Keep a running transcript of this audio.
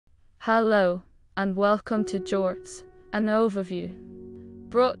Hello, and welcome to Jorts, an overview.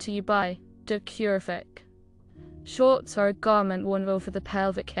 Brought to you by Georgiev. Shorts are a garment worn over the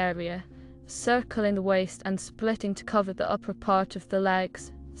pelvic area, circling the waist and splitting to cover the upper part of the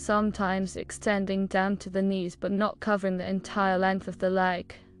legs, sometimes extending down to the knees but not covering the entire length of the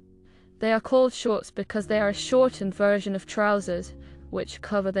leg. They are called shorts because they are a shortened version of trousers, which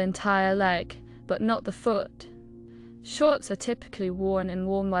cover the entire leg, but not the foot. Shorts are typically worn in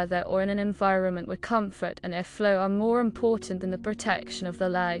warm weather or in an environment where comfort and airflow are more important than the protection of the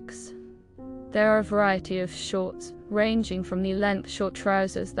legs. There are a variety of shorts, ranging from knee-length short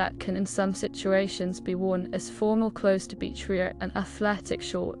trousers that can in some situations be worn as formal clothes to beach wear and athletic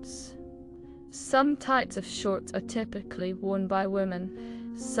shorts. Some types of shorts are typically worn by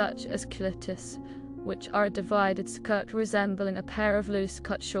women, such as culottes, which are a divided skirt resembling a pair of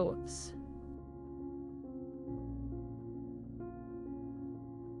loose-cut shorts.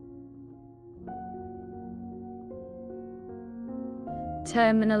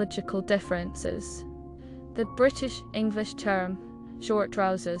 Terminological differences. The British English term, short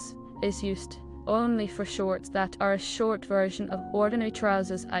trousers, is used only for shorts that are a short version of ordinary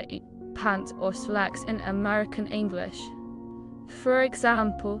trousers, i.e. pants or slacks in American English. For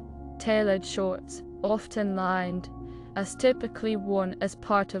example, tailored shorts, often lined, as typically worn as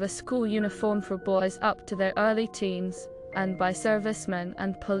part of a school uniform for boys up to their early teens, and by servicemen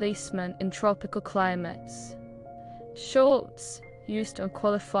and policemen in tropical climates. Shorts, used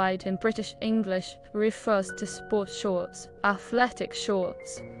unqualified in British English, refers to sports shorts, athletic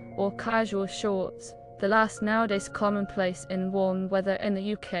shorts, or casual shorts, the last nowadays commonplace in warm weather in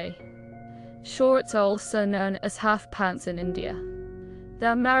the UK. Shorts are also known as half pants in India.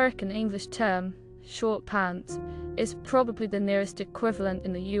 The American English term, short pants, is probably the nearest equivalent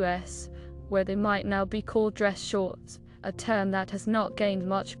in the US, where they might now be called dress shorts, a term that has not gained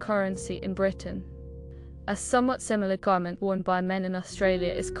much currency in Britain. A somewhat similar garment worn by men in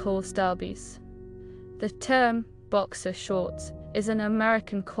Australia is called stubbies. The term boxer shorts is an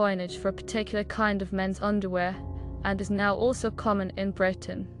American coinage for a particular kind of men's underwear and is now also common in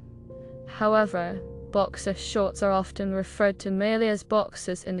Britain. However, boxer shorts are often referred to merely as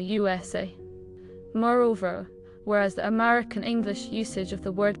boxers in the USA. Moreover, whereas the American English usage of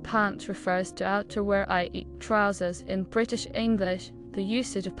the word pants refers to outerwear, i.e. trousers, in British English, the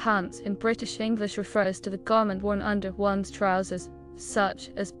usage of pants in British English refers to the garment worn under one's trousers, such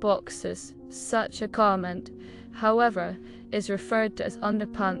as boxers. Such a garment, however, is referred to as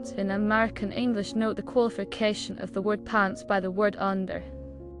underpants in American English. Note the qualification of the word pants by the word under.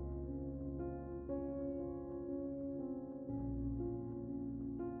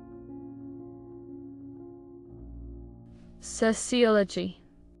 Sociology.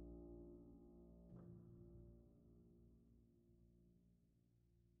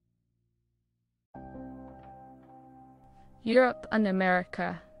 Europe and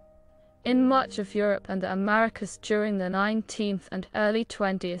America. In much of Europe and the Americas during the 19th and early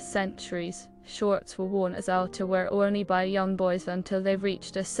 20th centuries, shorts were worn as outerwear only by young boys until they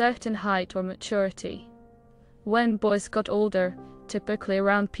reached a certain height or maturity. When boys got older, typically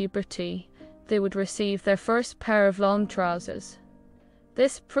around puberty, they would receive their first pair of long trousers.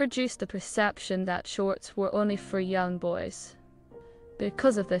 This produced the perception that shorts were only for young boys.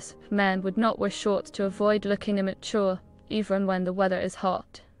 Because of this, men would not wear shorts to avoid looking immature, even when the weather is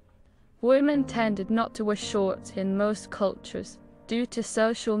hot. Women tended not to wear shorts in most cultures. Due to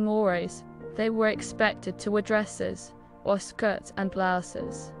social mores, they were expected to wear dresses, or skirts and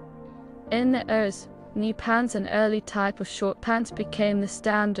blouses. In the eras, knee pants, an early type of short pants, became the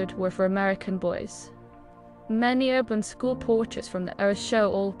standard wear for American boys. Many urban school portraits from the era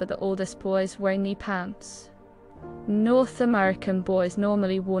show all but the oldest boys wearing knee pants. North American boys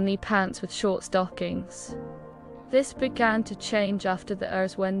normally wore knee pants with short stockings. This began to change after the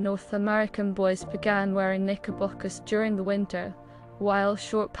eras when North American boys began wearing knickerbockers during the winter, while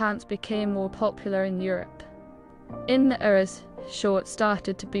short pants became more popular in Europe. In the eras, shorts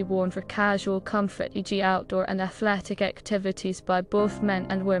started to be worn for casual comfort, e.g. outdoor and athletic activities by both men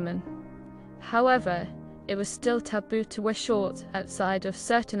and women. However, it was still taboo to wear shorts outside of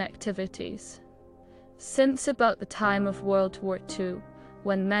certain activities. Since about the time of World War II,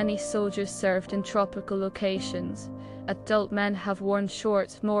 when many soldiers served in tropical locations, adult men have worn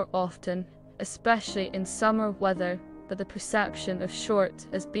shorts more often, especially in summer weather, but the perception of shorts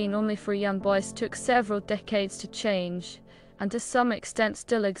as being only for young boys took several decades to change, and to some extent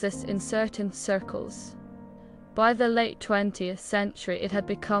still exists in certain circles. By the late 20th century, it had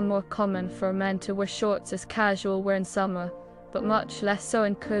become more common for men to wear shorts as casual wear in summer, but much less so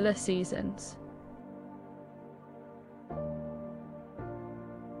in cooler seasons.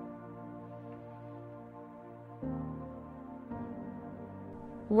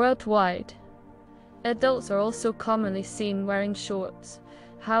 Worldwide, adults are also commonly seen wearing shorts.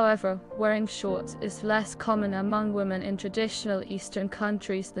 However, wearing shorts is less common among women in traditional Eastern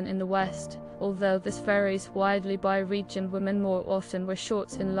countries than in the West. Although this varies widely by region, women more often wear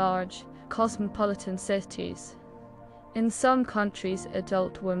shorts in large, cosmopolitan cities. In some countries,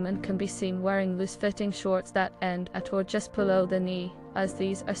 adult women can be seen wearing loose-fitting shorts that end at or just below the knee. As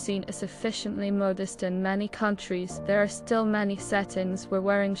these are seen as sufficiently modest in many countries, there are still many settings where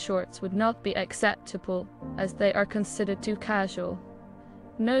wearing shorts would not be acceptable, as they are considered too casual.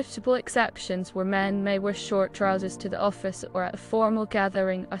 Notable exceptions where men may wear short trousers to the office or at a formal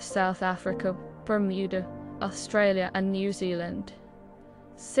gathering are South Africa, Bermuda, Australia and New Zealand.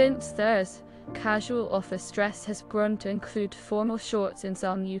 Since thus, casual office dress has grown to include formal shorts in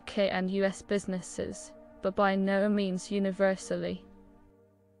some UK and US businesses, but by no means universally.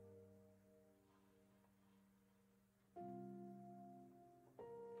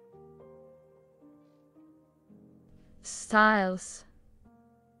 Styles.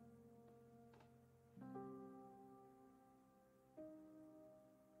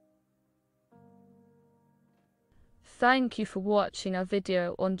 Thank you for watching our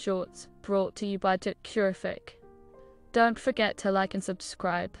video on shorts, brought to you by Diva. Don't forget to like and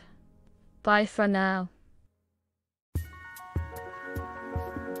subscribe. Bye for now.